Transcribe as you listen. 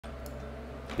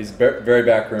He's very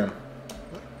back room.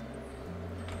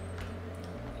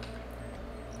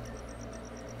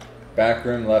 Back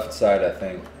room, left side, I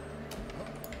think.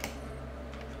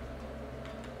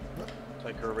 It's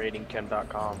like her rating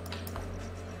Ken.com.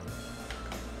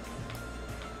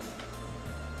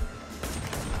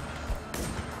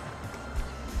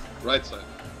 Right side.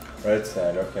 Right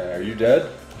side, okay. Are you dead?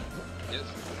 Yes.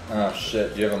 Oh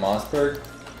shit, do you have a Mossberg?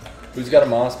 Who's got a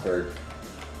Mossberg?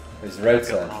 He's right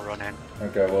side. I'll run in.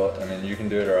 Okay, well, I mean, you can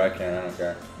do it or I can, I don't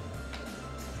care.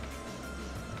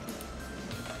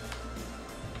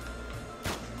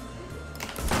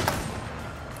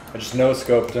 I just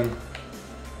no-scoped him.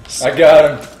 I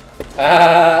got him!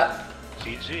 Ah!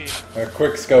 GG. I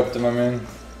quick-scoped him, I mean.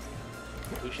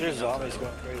 There's zombies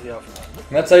going crazy out front.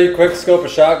 And that's how you quick-scope a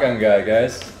shotgun guy,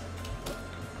 guys.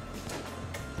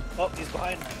 Oh, he's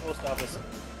behind the post office.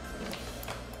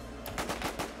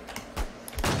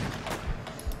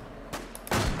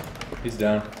 He's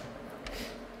down.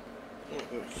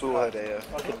 Full head AF.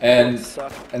 Fucking And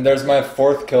suck. and there's my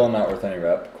 4th kill, not worth any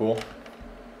rep. Cool.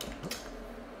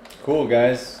 Cool,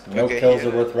 guys. No Okay, kills yeah.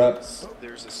 are worth reps.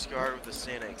 There's a scar with the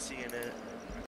Sanic C in it.